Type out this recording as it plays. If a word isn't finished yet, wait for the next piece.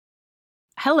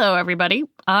Hello, everybody.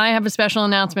 I have a special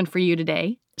announcement for you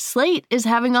today. Slate is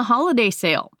having a holiday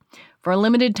sale. For a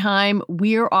limited time,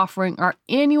 we're offering our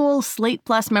annual Slate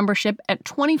Plus membership at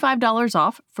 $25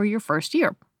 off for your first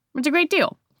year. It's a great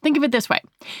deal. Think of it this way.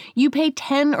 You pay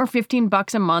 $10 or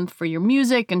 $15 a month for your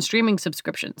music and streaming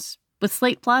subscriptions. With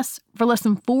Slate Plus, for less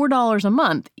than $4 a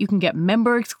month, you can get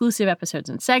member-exclusive episodes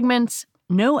and segments,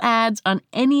 no ads on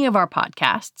any of our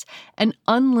podcasts, and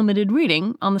unlimited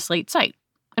reading on the Slate site.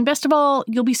 And best of all,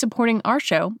 you'll be supporting our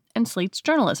show and Slate's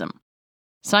journalism.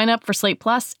 Sign up for Slate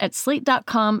Plus at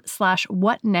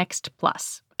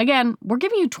slate.com/whatnextplus. Again, we're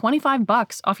giving you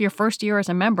 $25 off your first year as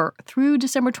a member through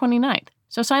December 29th.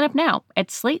 So sign up now at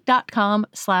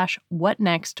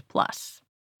slate.com/whatnextplus.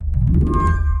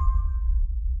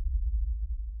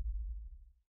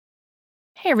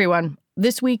 Hey, everyone.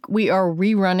 This week, we are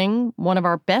rerunning one of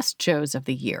our best shows of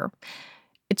the year.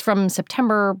 It's from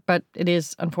September, but it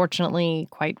is unfortunately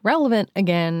quite relevant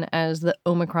again as the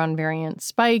Omicron variant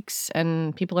spikes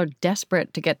and people are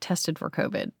desperate to get tested for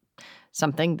COVID,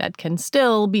 something that can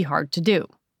still be hard to do.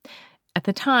 At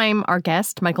the time, our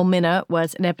guest, Michael Mina,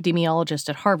 was an epidemiologist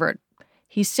at Harvard.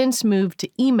 He's since moved to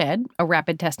eMed, a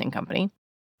rapid testing company.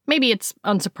 Maybe it's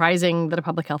unsurprising that a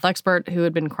public health expert who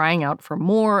had been crying out for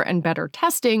more and better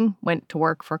testing went to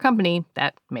work for a company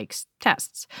that makes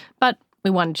tests. But we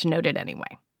wanted to note it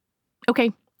anyway.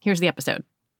 Okay, here's the episode.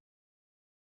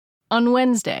 On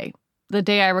Wednesday, the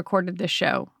day I recorded this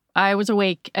show, I was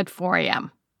awake at 4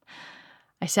 a.m.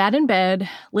 I sat in bed,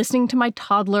 listening to my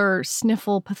toddler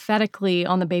sniffle pathetically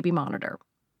on the baby monitor.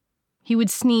 He would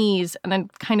sneeze and then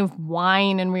kind of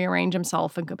whine and rearrange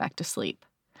himself and go back to sleep.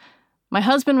 My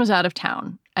husband was out of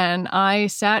town, and I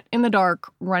sat in the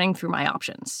dark running through my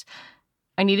options.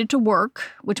 I needed to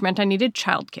work, which meant I needed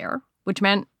childcare, which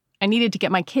meant I needed to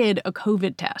get my kid a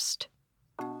COVID test.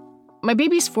 My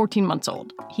baby's 14 months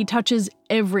old. He touches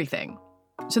everything.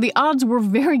 So the odds were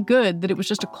very good that it was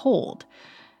just a cold.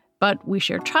 But we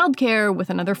shared childcare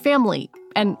with another family,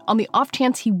 and on the off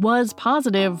chance he was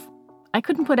positive, I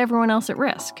couldn't put everyone else at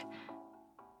risk.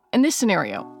 In this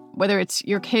scenario, whether it's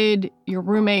your kid, your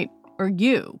roommate, or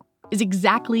you, is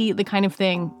exactly the kind of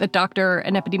thing that doctor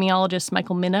and epidemiologist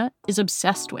Michael Mina is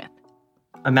obsessed with.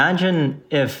 Imagine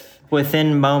if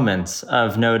within moments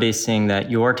of noticing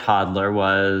that your toddler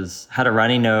had a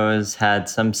runny nose, had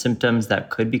some symptoms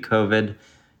that could be COVID,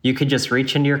 you could just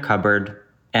reach into your cupboard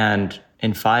and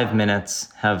in 5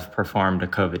 minutes have performed a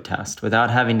COVID test without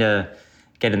having to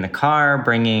get in the car,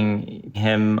 bringing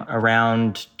him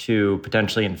around to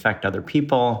potentially infect other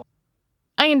people.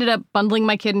 I ended up bundling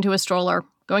my kid into a stroller,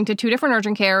 going to 2 different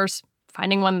urgent cares,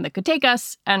 finding one that could take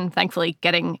us, and thankfully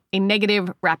getting a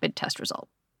negative rapid test result.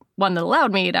 One that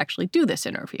allowed me to actually do this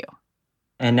interview.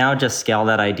 And now just scale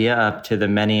that idea up to the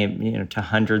many, to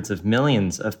hundreds of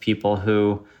millions of people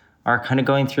who are kind of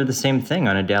going through the same thing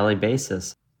on a daily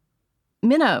basis.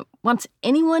 Mina wants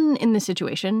anyone in this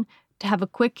situation to have a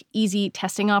quick, easy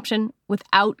testing option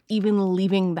without even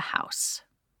leaving the house.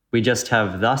 We just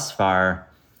have thus far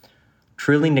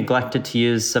truly neglected to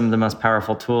use some of the most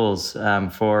powerful tools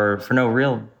for no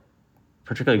real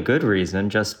particularly good reason.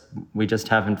 We just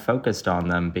haven't focused on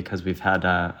them because we've had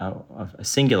a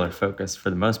singular focus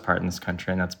for the most part in this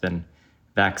country, and that's been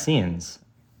vaccines.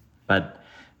 But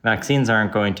vaccines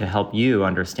aren't going to help you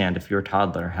understand if your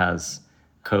toddler has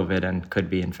COVID and could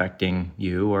be infecting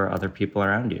you or other people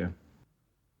around you.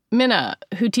 Mina,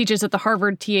 who teaches at the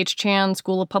Harvard T.H. Chan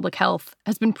School of Public Health,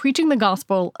 has been preaching the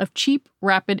gospel of cheap,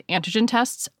 rapid antigen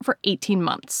tests for 18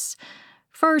 months.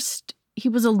 First, he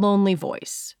was a lonely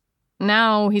voice.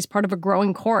 Now he's part of a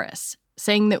growing chorus,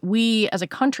 saying that we, as a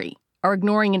country, are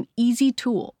ignoring an easy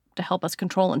tool to help us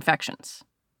control infections.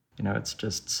 It's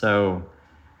just so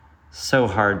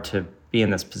hard to be in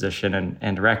this position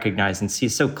and recognize and see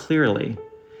so clearly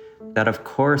that, of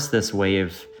course, this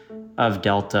wave of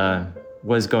Delta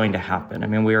was going to happen. I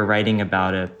mean, we were writing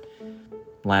about it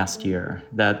last year,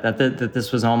 that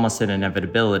this was almost an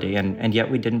inevitability, and yet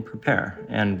we didn't prepare.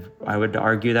 And I would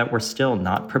argue that we're still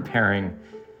not preparing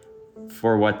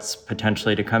for what's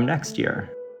potentially to come next year.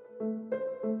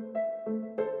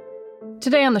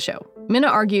 Today on the show, Mina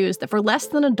argues that for less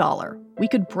than $1, we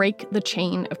could break the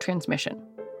chain of transmission.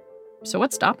 So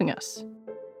what's stopping us?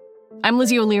 I'm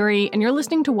Lizzie O'Leary, and you're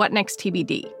listening to What Next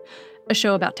TBD, a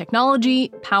show about technology,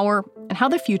 power, and how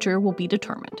the future will be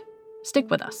determined. Stick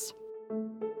with us.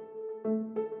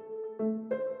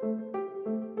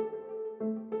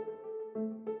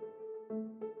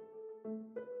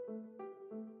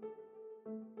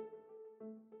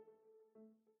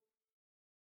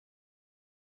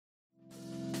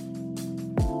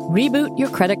 Reboot your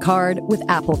credit card with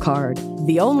Apple Card,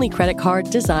 the only credit card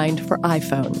designed for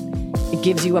iPhone. It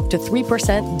gives you up to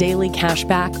 3% daily cash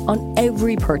back on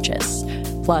every purchase.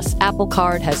 Plus, Apple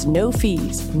Card has no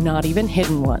fees, not even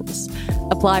hidden ones.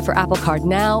 Apply for Apple Card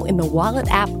now in the Wallet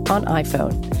app on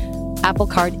iPhone. Apple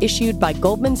Card issued by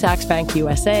Goldman Sachs Bank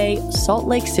USA, Salt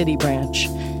Lake City branch.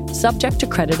 Subject to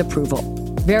credit approval.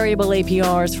 Variable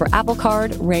APRs for Apple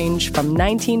Card range from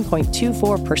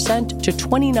 19.24% to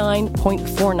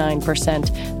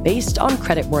 29.49% based on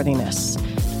creditworthiness.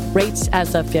 Rates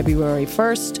as of February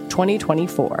 1st,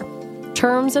 2024.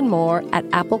 Terms and more at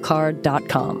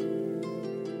applecard.com.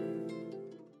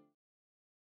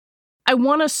 I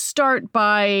want to start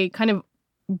by kind of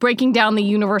breaking down the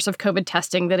universe of COVID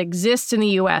testing that exists in the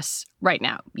U.S. right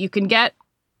now. You can get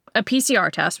a PCR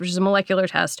test, which is a molecular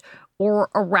test, or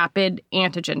a rapid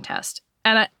antigen test.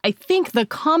 And I think the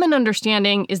common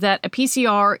understanding is that a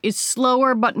PCR is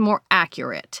slower but more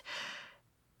accurate.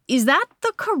 Is that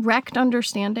the correct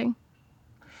understanding?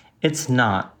 It's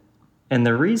not. And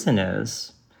the reason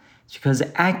is because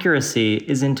accuracy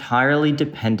is entirely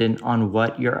dependent on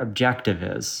what your objective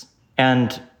is.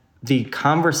 And the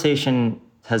conversation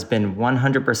has been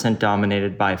 100%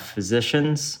 dominated by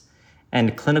physicians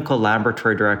and clinical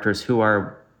laboratory directors who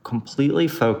are completely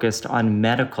focused on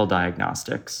medical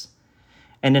diagnostics.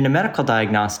 And in a medical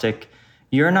diagnostic,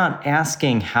 you're not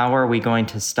asking, how are we going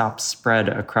to stop spread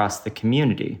across the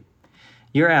community?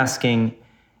 You're asking,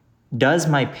 does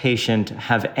my patient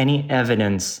have any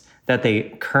evidence that they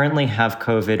currently have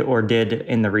COVID or did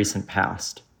in the recent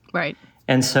past? Right.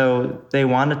 And so they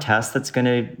want a test that's going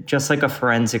to, just like a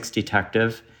forensics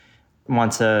detective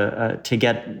wants to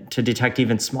detect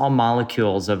even small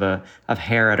molecules of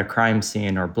hair at a crime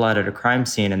scene or blood at a crime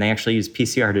scene, and they actually use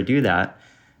PCR to do that.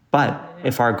 But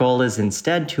if our goal is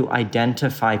instead to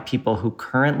identify people who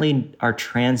currently are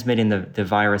transmitting the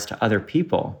virus to other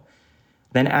people,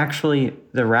 then actually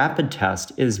the rapid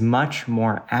test is much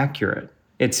more accurate.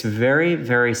 It's very,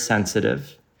 very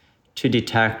sensitive to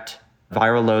detect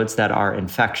viral loads that are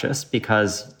infectious,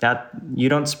 because that you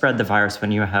don't spread the virus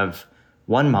when you have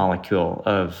one molecule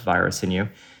of virus in you.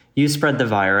 You spread the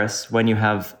virus when you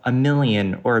have 1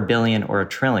 million or 1 billion or 1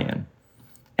 trillion.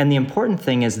 And the important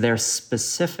thing is they're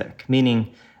specific,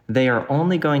 meaning they are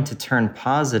only going to turn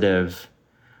positive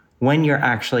when you're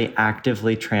actually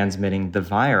actively transmitting the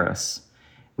virus.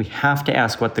 We have to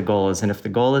ask what the goal is. And if the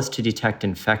goal is to detect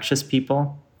infectious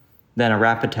people, then a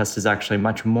rapid test is actually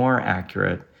much more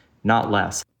accurate, not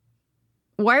less.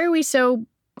 Why are we so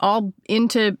all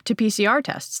into PCR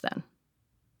tests then?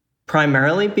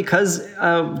 Primarily because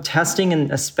testing,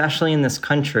 and especially in this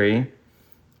country,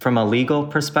 from a legal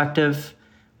perspective,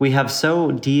 we have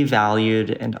so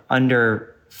devalued and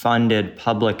underfunded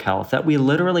public health that we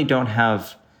literally don't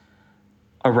have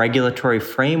a regulatory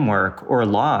framework or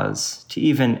laws to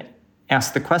even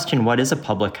ask the question, what is a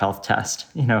public health test?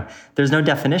 There's no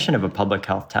definition of a public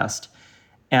health test.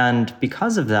 And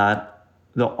because of that,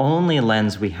 the only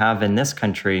lens we have in this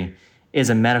country is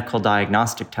a medical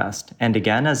diagnostic test. And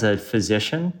again, as a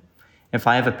physician, if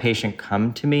I have a patient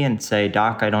come to me and say,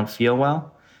 "Doc, I don't feel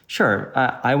well," sure,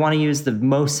 I want to use the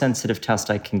most sensitive test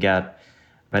I can get.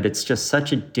 But it's just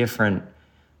such a different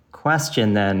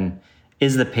question than,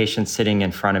 is the patient sitting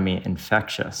in front of me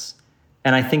infectious?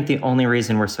 And I think the only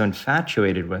reason we're so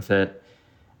infatuated with it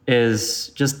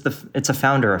is just it's a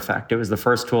founder effect. It was the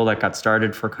first tool that got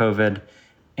started for COVID.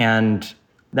 And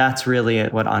that's really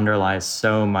what underlies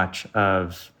so much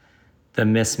of the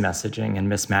mismessaging and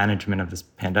mismanagement of this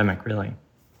pandemic, really.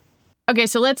 Okay,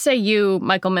 so let's say you,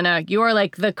 Michael Mina, you are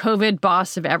like the COVID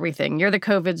boss of everything. You're the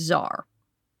COVID czar.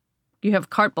 You have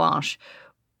carte blanche.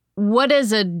 What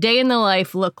does a day in the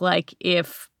life look like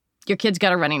if your kid's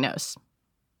got a runny nose?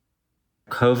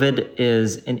 COVID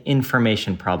is an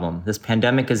information problem. This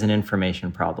pandemic is an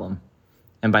information problem.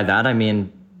 And by that, I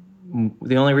mean,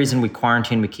 the only reason we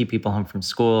quarantine, we keep people home from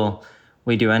school,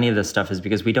 we do any of this stuff is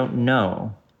because we don't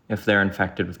know if they're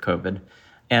infected with COVID.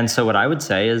 And so what I would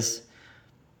say is,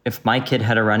 if my kid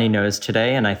had a runny nose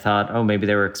today and I thought, oh, maybe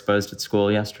they were exposed at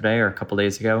school yesterday or a couple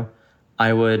days ago,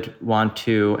 I would want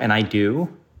to, and I do,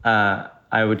 I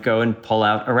would go and pull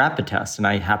out a rapid test. And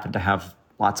I happen to have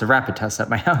lots of rapid tests at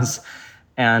my house.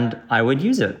 And I would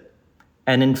use it.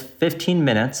 And in 15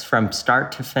 minutes from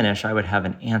start to finish, I would have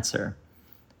an answer.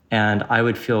 And I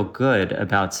would feel good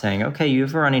about saying, okay, you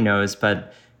have a runny nose,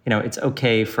 but it's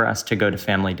okay for us to go to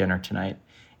family dinner tonight.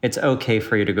 It's okay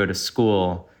for you to go to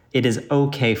school. It is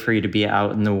okay for you to be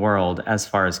out in the world as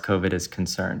far as COVID is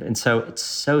concerned. And so it's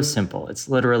so simple. It's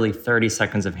literally 30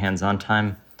 seconds of hands-on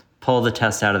time. Pull the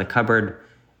test out of the cupboard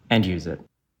and use it.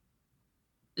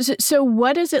 So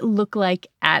what does it look like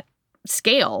at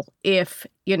scale if,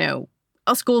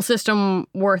 a school system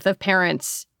worth of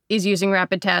parents is using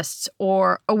rapid tests,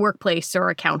 or a workplace or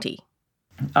a county?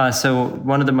 So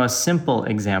one of the most simple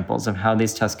examples of how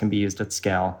these tests can be used at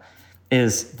scale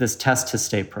is this Test to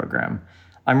Stay program.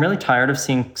 I'm really tired of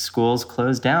seeing schools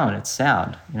close down. It's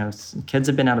sad. Kids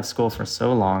have been out of school for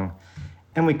so long,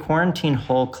 and we quarantine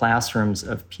whole classrooms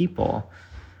of people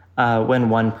when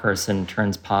one person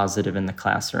turns positive in the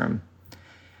classroom.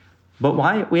 But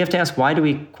why? We have to ask, why do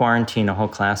we quarantine a whole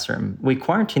classroom? We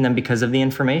quarantine them because of the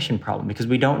information problem, because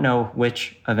we don't know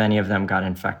which of any of them got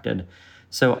infected.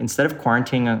 So instead of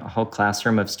quarantining a whole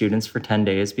classroom of students for 10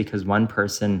 days because one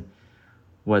person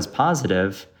was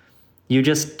positive, you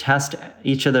just test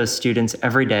each of those students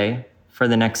every day for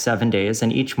the next 7 days,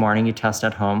 and each morning you test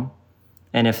at home.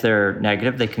 And if they're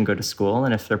negative, they can go to school,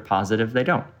 and if they're positive, they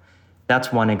don't.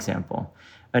 That's one example.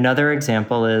 Another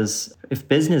example is if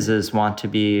businesses want to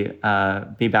be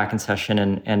back in session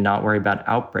and not worry about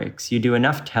outbreaks, you do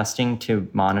enough testing to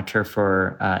monitor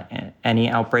for any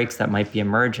outbreaks that might be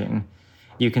emerging.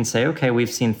 You can say, okay,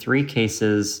 we've seen 3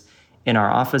 cases in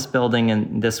our office building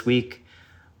in this week.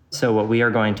 So what we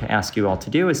are going to ask you all to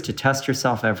do is to test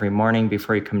yourself every morning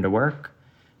before you come to work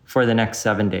for the next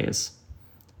 7 days.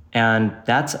 And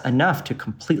that's enough to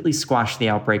completely squash the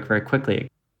outbreak very quickly.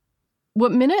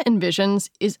 What Minna envisions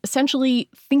is essentially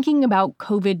thinking about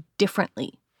COVID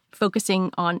differently,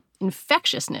 focusing on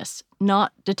infectiousness,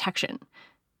 not detection.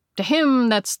 To him,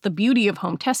 that's the beauty of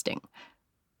home testing.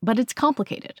 But it's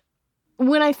complicated.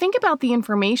 When I think about the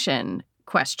information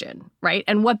question, right,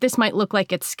 and what this might look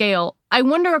like at scale, I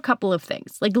wonder a couple of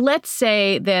things. Like, let's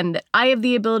say then that I have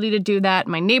the ability to do that,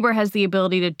 my neighbor has the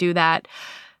ability to do that,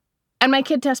 and my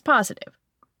kid tests positive.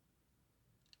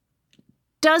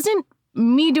 Doesn't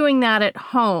me doing that at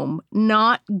home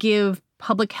not give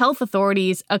public health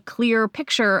authorities a clear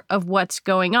picture of what's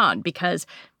going on? Because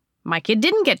my kid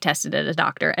didn't get tested at a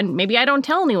doctor, and maybe I don't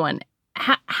tell anyone.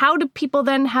 How do people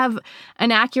then have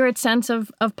an accurate sense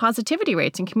of positivity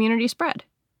rates and community spread?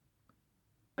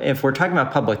 If we're talking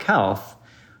about public health,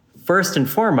 first and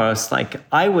foremost,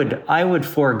 I would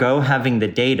forego having the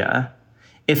data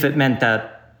if it meant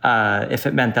that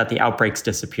the outbreaks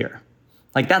disappear.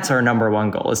 That's our number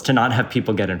one goal, is to not have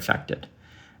people get infected.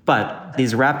 But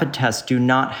these rapid tests do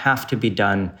not have to be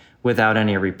done without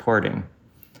any reporting.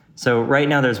 So right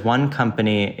now there's one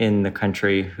company in the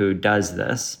country who does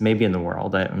this, maybe in the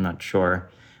world, I'm not sure,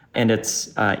 and it's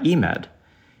eMed.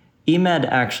 eMed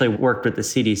actually worked with the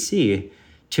CDC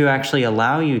to actually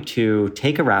allow you to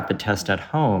take a rapid test at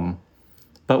home,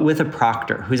 but with a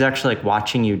proctor who's actually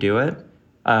watching you do it.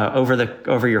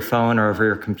 Over your phone or over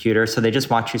your computer. So they just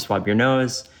watch you swab your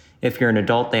nose. If you're an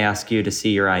adult, they ask you to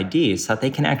see your ID so that they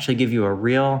can actually give you a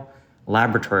real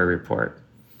laboratory report.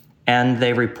 And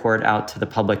they report out to the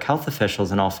public health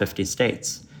officials in all 50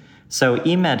 states. So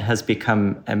eMed has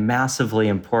become a massively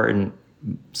important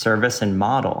service and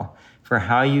model for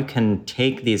how you can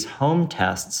take these home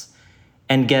tests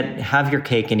and have your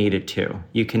cake and eat it too.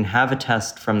 You can have a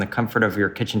test from the comfort of your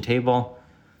kitchen table,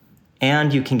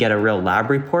 and you can get a real lab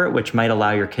report, which might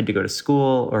allow your kid to go to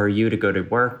school or you to go to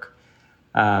work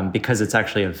because it's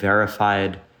actually a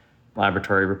verified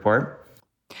laboratory report.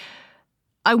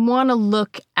 I want to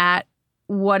look at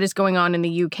what is going on in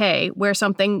the UK, where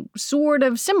something sort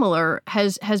of similar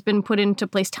has been put into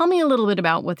place. Tell me a little bit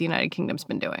about what the United Kingdom's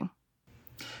been doing.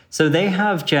 So they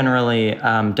have generally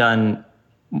done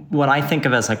what I think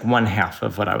of as one half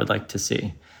of what I would like to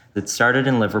see. It started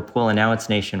in Liverpool and now it's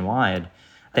nationwide.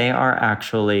 They are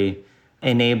actually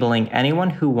enabling anyone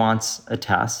who wants a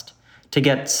test to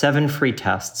get 7 free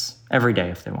tests every day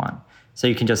if they want. So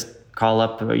you can just call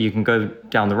up, you can go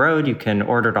down the road, you can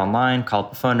order it online, call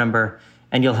up a phone number,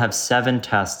 and you'll have 7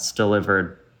 tests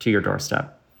delivered to your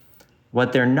doorstep.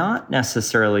 What they're not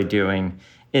necessarily doing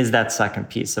is that second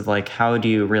piece of how do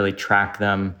you really track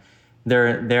them?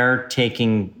 They're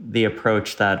taking the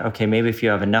approach that, okay, maybe if you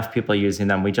have enough people using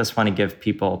them, we just want to give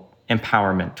people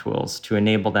empowerment tools to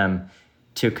enable them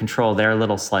to control their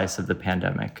little slice of the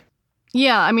pandemic.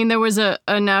 Yeah, I mean, there was a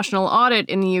national audit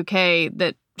in the UK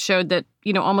that showed that,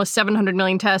 almost 700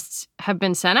 million tests have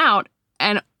been sent out,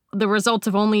 and the results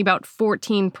of only about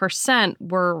 14%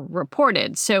 were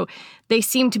reported. So they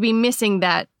seem to be missing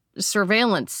that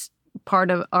surveillance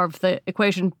part of the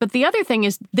equation. But the other thing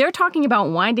is they're talking about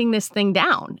winding this thing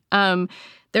down.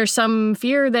 There's some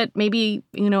fear that maybe,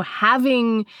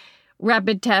 having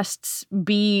rapid tests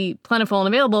be plentiful and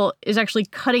available is actually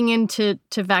cutting into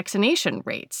vaccination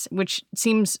rates, which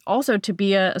seems also to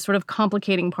be a sort of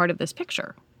complicating part of this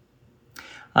picture.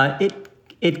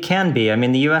 It can be. I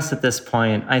mean, the U.S. at this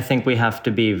point, I think we have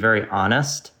to be very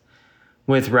honest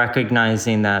with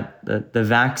recognizing that the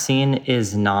vaccine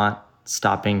is not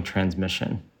stopping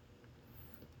transmission.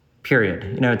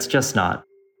 Period. It's just not.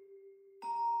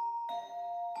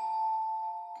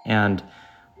 And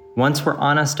once we're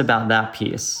honest about that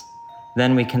piece,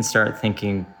 then we can start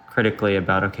thinking critically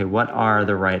about, okay, what are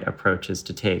the right approaches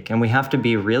to take? And we have to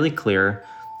be really clear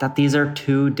that these are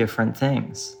two different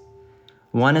things.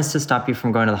 One is to stop you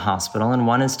from going to the hospital, and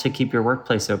one is to keep your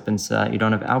workplace open so that you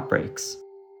don't have outbreaks.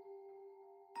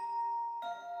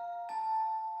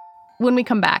 When we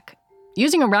come back,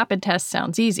 using a rapid test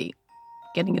sounds easy.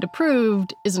 Getting it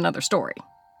approved is another story.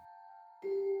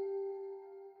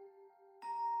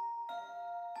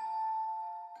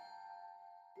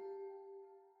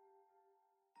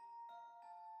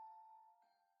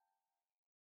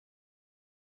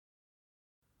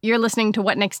 You're listening to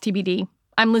What Next TBD.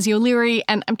 I'm Lizzie O'Leary,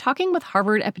 and I'm talking with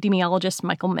Harvard epidemiologist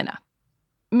Michael Mina.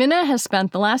 Mina has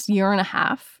spent the last year and a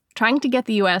half trying to get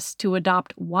the U.S. to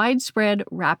adopt widespread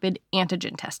rapid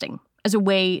antigen testing as a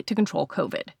way to control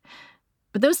COVID.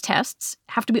 But those tests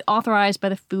have to be authorized by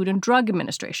the Food and Drug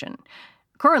Administration.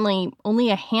 Currently, only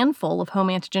a handful of home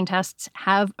antigen tests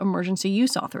have emergency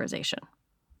use authorization.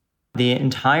 The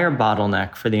entire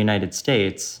bottleneck for the United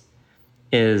States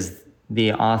is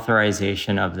the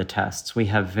authorization of the tests. We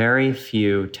have very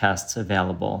few tests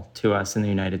available to us in the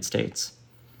United States.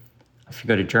 If you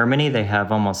go to Germany, they have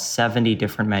almost 70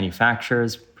 different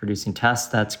manufacturers producing tests.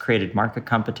 That's created market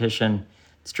competition.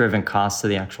 It's driven costs of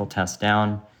the actual test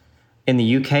down. In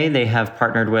the UK, they have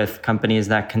partnered with companies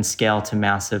that can scale to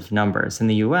massive numbers. In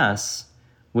the US,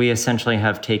 we essentially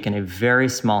have taken a very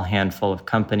small handful of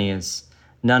companies,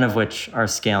 none of which are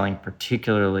scaling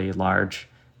particularly large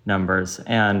numbers,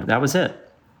 and that was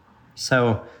it.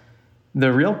 So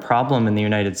the real problem in the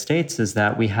United States is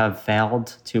that we have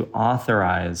failed to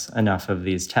authorize enough of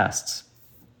these tests.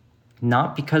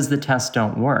 Not because the tests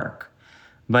don't work,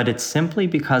 but it's simply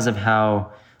because of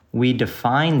how we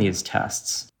define these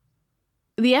tests.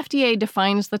 The FDA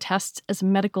defines the tests as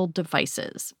medical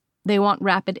devices. They want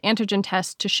rapid antigen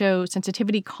tests to show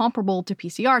sensitivity comparable to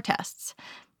PCR tests.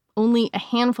 Only a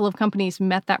handful of companies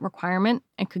met that requirement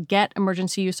and could get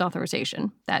emergency use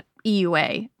authorization, that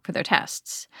EUA, for their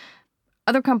tests.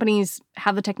 Other companies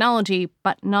have the technology,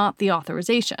 but not the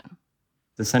authorization.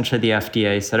 Essentially, the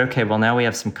FDA said, okay, well, now we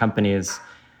have some companies,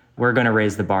 we're going to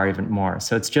raise the bar even more.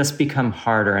 So it's just become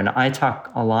harder. And I talk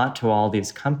a lot to all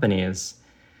these companies,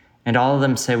 and all of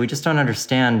them say, we just don't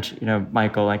understand,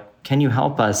 Michael, can you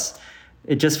help us?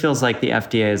 It just feels like the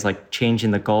FDA is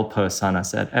changing the goalposts on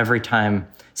us at every time.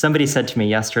 Somebody said to me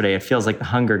yesterday, it feels like the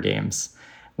Hunger Games,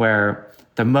 where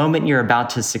the moment you're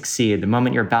about to succeed, the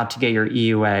moment you're about to get your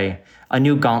EUA, a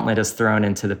new gauntlet is thrown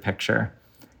into the picture.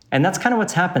 And that's kind of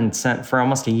what's happened for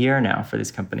almost a year now for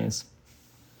these companies.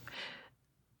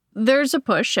 There's a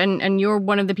push, and you're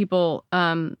one of the people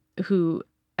who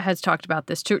has talked about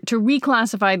this, to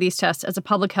reclassify these tests as a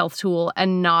public health tool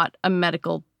and not a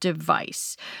medical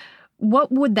device.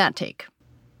 What would that take?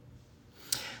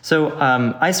 So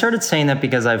I started saying that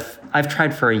because I've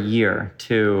tried for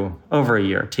over a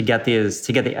year to get the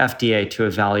FDA to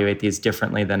evaluate these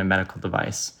differently than a medical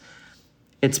device.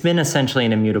 It's been essentially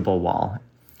an immutable wall.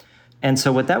 And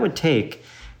so what that would take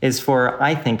is for,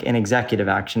 I think, an executive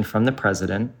action from the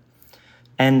president.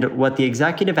 And what the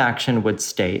executive action would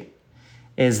state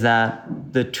is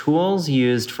that the tools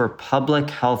used for public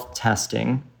health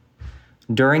testing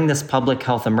during this public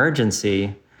health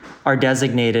emergency are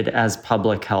designated as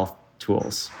public health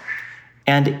tools.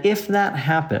 And if that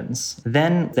happens,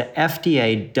 then the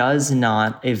FDA does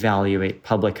not evaluate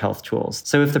public health tools.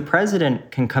 So if the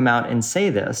president can come out and say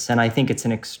this, and I think it's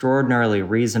an extraordinarily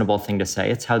reasonable thing to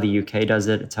say, it's how the UK does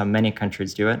it, it's how many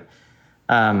countries do it,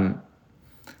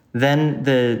 then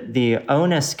the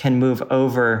onus can move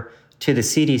over to the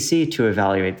CDC to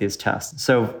evaluate these tests.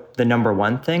 So the number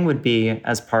one thing would be,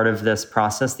 as part of this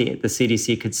process, the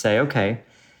CDC could say, okay,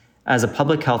 as a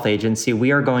public health agency,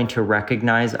 we are going to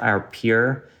recognize our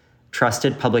peer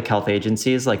trusted public health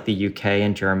agencies like the UK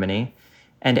and Germany,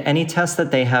 and any tests that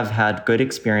they have had good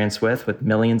experience with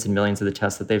millions and millions of the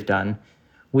tests that they've done,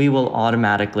 we will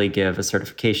automatically give a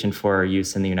certification for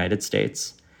use in the United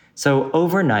States. So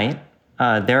overnight,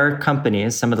 there are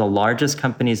companies, some of the largest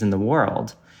companies in the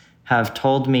world, have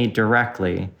told me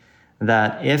directly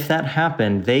that if that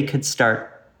happened, they could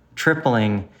start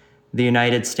tripling the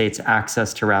United States'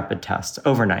 access to rapid tests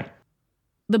overnight.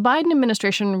 The Biden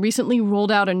administration recently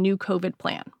rolled out a new COVID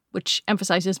plan, which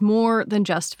emphasizes more than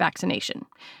just vaccination.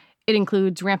 It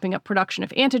includes ramping up production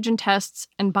of antigen tests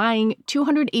and buying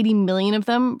 280 million of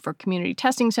them for community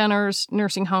testing centers,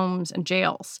 nursing homes, and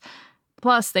jails.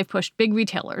 Plus, they've pushed big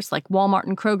retailers like Walmart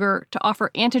and Kroger to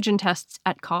offer antigen tests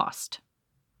at cost.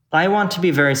 I want to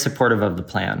be very supportive of the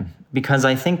plan because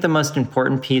I think the most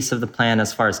important piece of the plan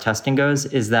as far as testing goes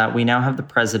is that we now have the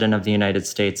President of the United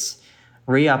States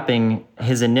re-upping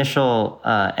his initial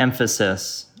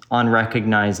emphasis on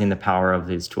recognizing the power of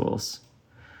these tools.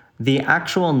 The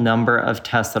actual number of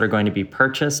tests that are going to be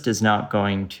purchased is not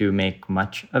going to make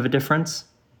much of a difference.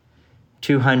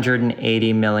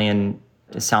 280 million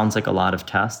sounds like a lot of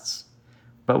tests,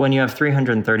 but when you have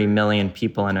 330 million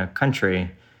people in a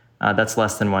country, that's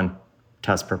less than one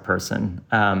test per person.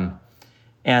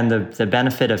 And the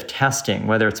benefit of testing,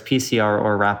 whether it's PCR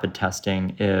or rapid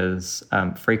testing, is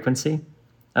frequency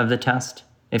of the test.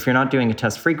 If you're not doing a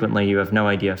test frequently, you have no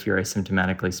idea if you're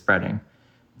asymptomatically spreading.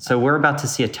 So we're about to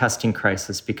see a testing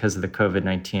crisis because of the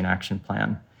COVID-19 action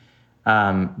plan.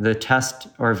 The test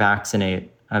or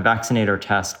vaccinate or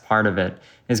test part of it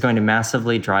is going to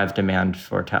massively drive demand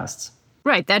for tests.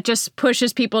 Right. That just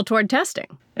pushes people toward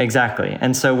testing. Exactly.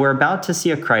 And so we're about to see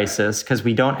a crisis because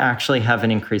we don't actually have an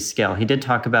increased scale. He did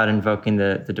talk about invoking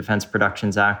the Defense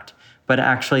Productions Act, but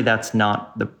actually that's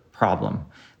not the problem.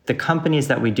 The companies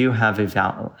that we do have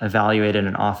evaluated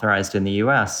and authorized in the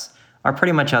US are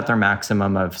pretty much at their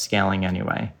maximum of scaling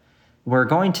anyway. We're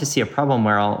going to see a problem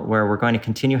where we're going to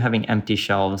continue having empty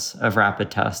shelves of rapid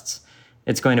tests.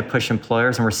 It's going to push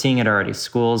employers, and we're seeing it already.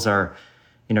 Schools are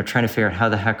trying to figure out how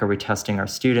the heck are we testing our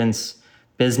students.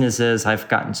 Businesses, I've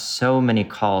gotten so many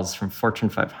calls from Fortune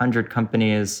 500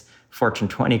 companies, Fortune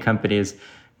 20 companies,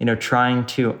 trying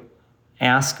to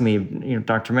ask me,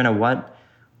 Dr. Mina,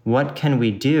 what can we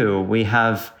do? We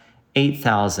have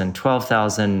 8,000,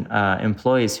 12,000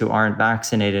 employees who aren't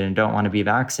vaccinated and don't want to be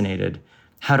vaccinated.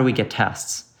 How do we get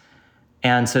tests?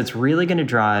 And so it's really going to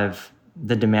drive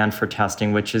the demand for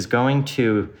testing, which is going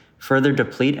to further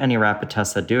deplete any rapid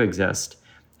tests that do exist.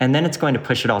 And then it's going to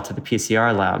push it all to the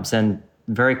PCR labs. And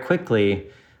very quickly,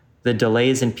 the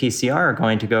delays in PCR are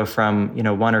going to go from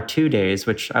 1 or 2 days,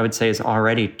 which I would say is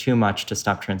already too much to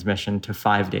stop transmission, to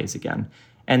 5 days again.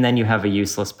 And then you have a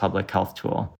useless public health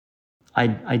tool.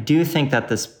 I do think that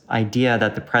this idea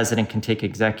that the president can take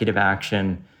executive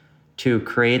action to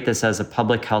create this as a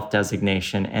public health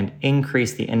designation and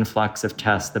increase the influx of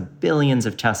tests, the billions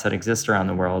of tests that exist around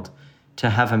the world, to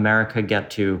have America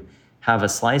get to have a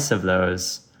slice of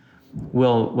those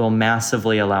will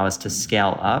massively allow us to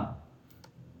scale up.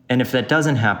 And if that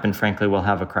doesn't happen, frankly, we'll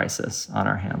have a crisis on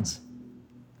our hands.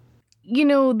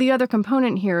 The other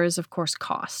component here is, of course,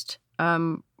 cost.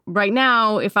 Right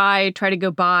now, if I try to go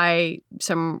buy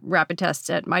some rapid tests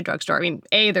at my drugstore, I mean,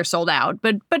 A, they're sold out,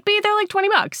 but B, they're like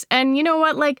 $20. And you know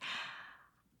what? I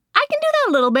can do that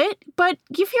a little bit, but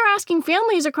if you're asking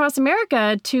families across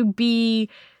America to be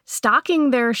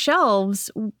stocking their shelves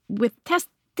with tests,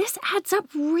 this adds up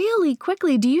really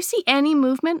quickly. Do you see any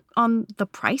movement on the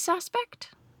price aspect?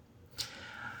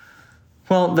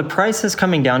 Well, the price is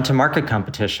coming down to market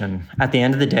competition. At the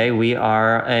end of the day, we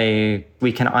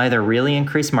can either really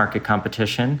increase market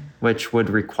competition, which would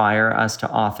require us to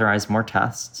authorize more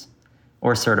tests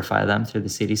or certify them through the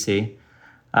CDC.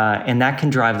 And that can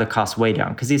drive the cost way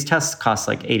down because these tests cost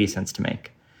like 80 cents to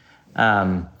make.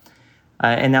 And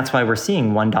that's why we're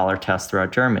seeing $1 tests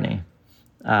throughout Germany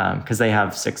because they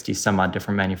have 60 some odd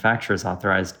different manufacturers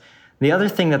authorized. The other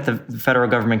thing that the federal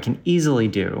government can easily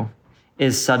do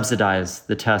is subsidize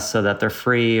the tests so that they're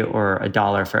free or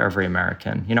 $1 for every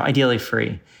American, ideally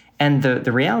free. And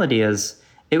the reality is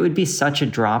it would be such a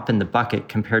drop in the bucket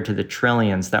compared to the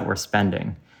trillions that we're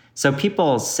spending. So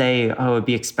people say, oh, it'd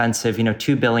be expensive,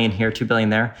 $2 billion here, $2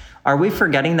 billion there. Are we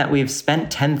forgetting that we've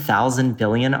spent 10,000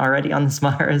 billion already on this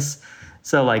virus?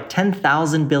 So like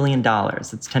 $10,000 billion,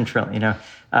 it's 10 trillion,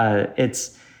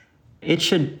 it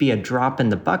should be a drop in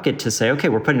the bucket to say, okay,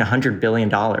 we're putting $100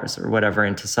 billion or whatever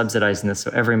into subsidizing this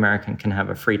so every American can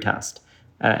have a free test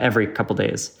every couple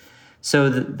days. So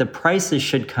the prices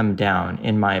should come down,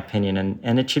 in my opinion,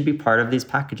 and it should be part of these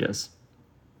packages.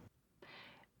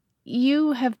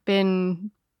 You have been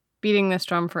beating this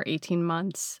drum for 18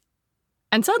 months,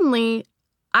 and suddenly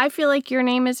I feel like your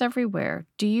name is everywhere.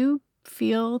 Do you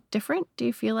feel different? Do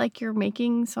you feel like you're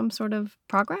making some sort of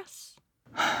progress?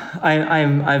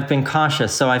 I've been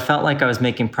cautious. So I felt like I was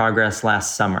making progress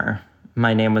last summer.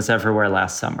 My name was everywhere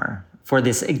last summer for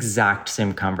this exact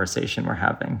same conversation we're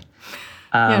having.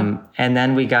 And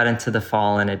then we got into the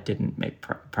fall and it didn't make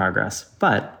progress.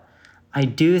 But I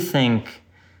do think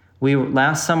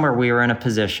last summer we were in a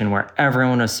position where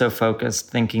everyone was so focused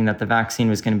thinking that the vaccine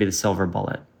was going to be the silver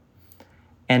bullet.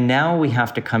 And now we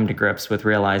have to come to grips with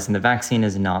realizing the vaccine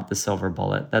is not the silver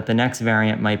bullet, that the next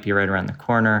variant might be right around the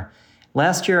corner.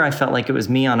 Last year, I felt like it was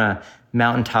me on a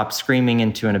mountaintop screaming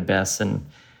into an abyss, and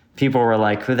people were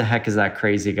like, who the heck is that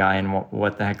crazy guy, and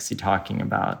what the heck is he talking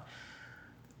about?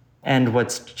 And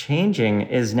what's changing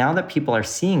is now that people are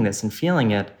seeing this and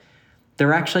feeling it,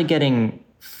 they're actually getting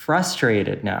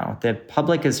frustrated now. The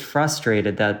public is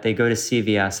frustrated that they go to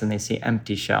CVS and they see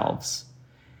empty shelves.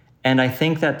 And I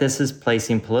think that this is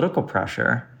placing political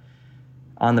pressure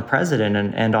on the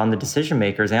president and on the decision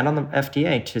makers and on the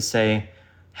FDA to say,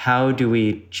 how do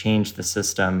we change the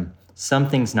system?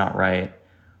 Something's not right.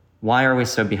 Why are we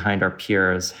so behind our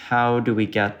peers? How do we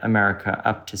get America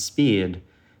up to speed?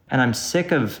 And I'm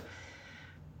sick of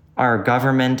our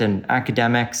government and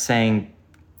academics saying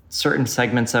certain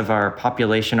segments of our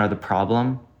population are the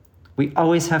problem. We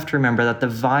always have to remember that the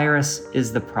virus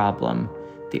is the problem.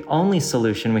 The only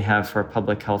solution we have for a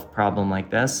public health problem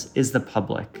like this is the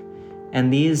public.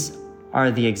 And these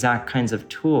are the exact kinds of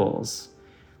tools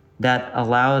that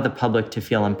allow the public to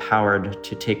feel empowered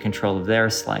to take control of their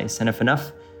slice. And if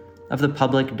enough of the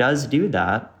public does do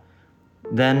that,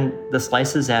 then the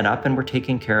slices add up and we're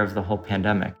taking care of the whole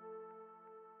pandemic.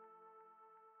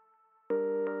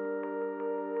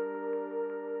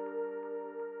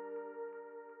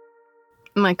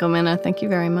 Michael Mina, thank you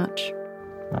very much.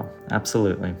 Well,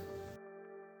 absolutely.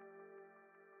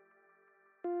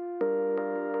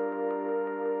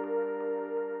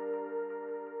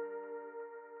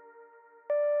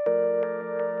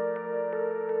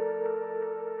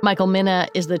 Michael Mina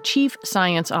is the Chief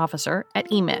Science Officer at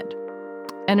eMed.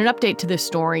 And an update to this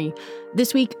story,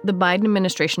 this week the Biden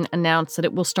administration announced that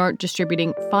it will start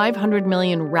distributing 500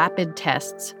 million rapid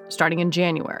tests starting in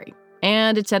January.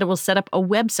 And it said it will set up a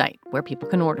website where people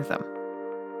can order them.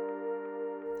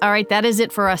 All right, that is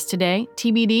it for us today.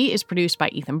 TBD is produced by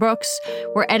Ethan Brooks.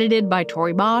 We're edited by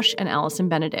Tori Bosch and Allison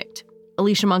Benedict.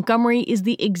 Alicia Montgomery is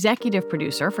the executive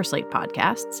producer for Slate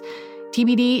Podcasts.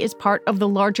 TBD is part of the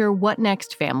larger What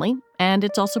Next family, and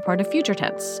it's also part of Future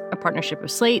Tense, a partnership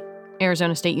of Slate,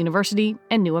 Arizona State University,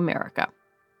 and New America.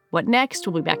 What Next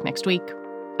will be back next week.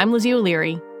 I'm Lizzie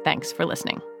O'Leary. Thanks for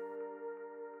listening.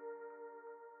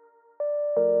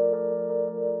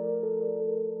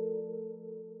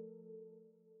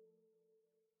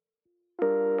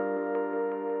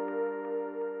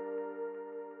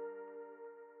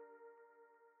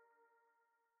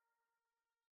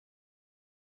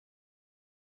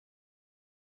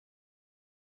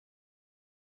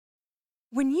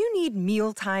 When you need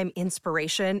mealtime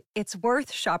inspiration, it's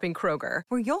worth shopping Kroger,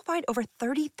 where you'll find over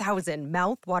 30,000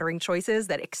 mouth-watering choices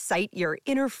that excite your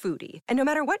inner foodie. And no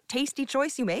matter what tasty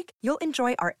choice you make, you'll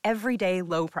enjoy our everyday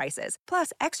low prices,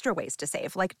 plus extra ways to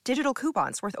save, like digital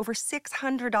coupons worth over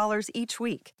 $600 each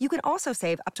week. You can also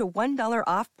save up to $1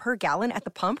 off per gallon at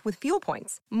the pump with fuel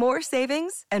points. More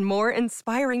savings and more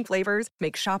inspiring flavors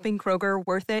make shopping Kroger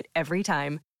worth it every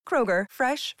time. Kroger,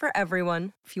 fresh for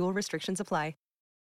everyone. Fuel restrictions apply.